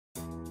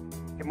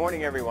Good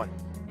morning, everyone.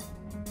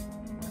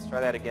 Let's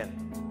try that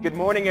again. Good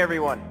morning,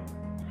 everyone.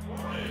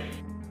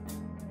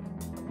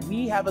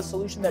 We have a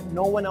solution that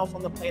no one else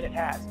on the planet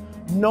has.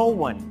 No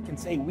one can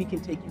say we can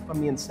take you from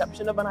the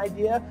inception of an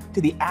idea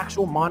to the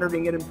actual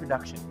monitoring it in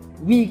production.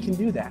 We can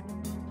do that.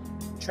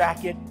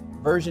 Track it,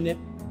 version it,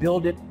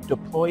 build it,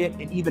 deploy it,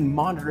 and even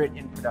monitor it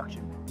in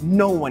production.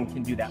 No one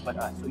can do that but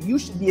us. So you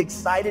should be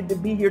excited to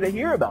be here to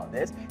hear about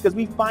this, because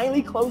we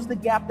finally closed the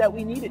gap that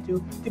we needed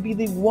to be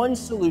the one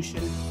solution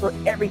for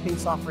everything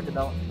software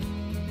development.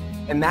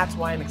 And that's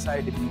why I'm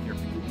excited to be here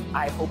for you.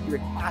 I hope you're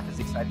half as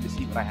excited to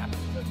see what I have to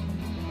do.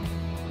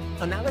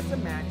 So now let's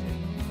imagine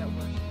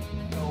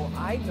that so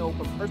I know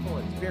from personal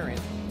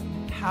experience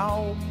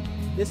how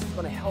this is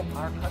going to help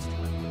our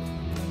customers.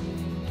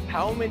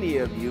 How many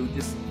of you,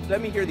 just let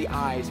me hear the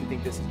ayes who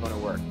think this is going to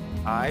work?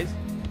 Ayes?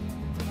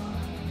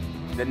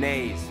 The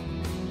nays,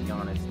 to be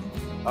honest.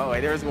 Oh,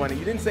 hey, there's one.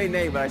 You didn't say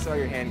nay, but I saw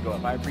your hand go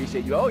up. I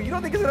appreciate you. Oh, you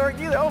don't think it's going to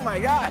work either? Oh, my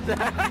God.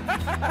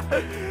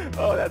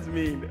 Oh, that's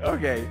mean.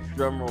 Okay,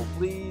 drum roll,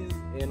 please,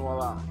 and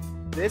voila.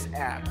 This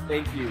app,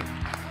 thank you.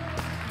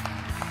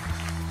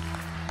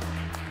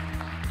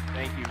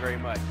 Thank you very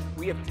much.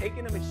 We have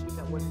taken a machine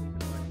that wasn't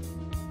even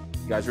running.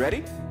 You guys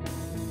ready?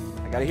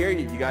 I got to hear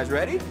you. You guys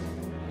ready?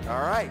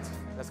 All right,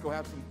 let's go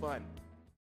have some fun.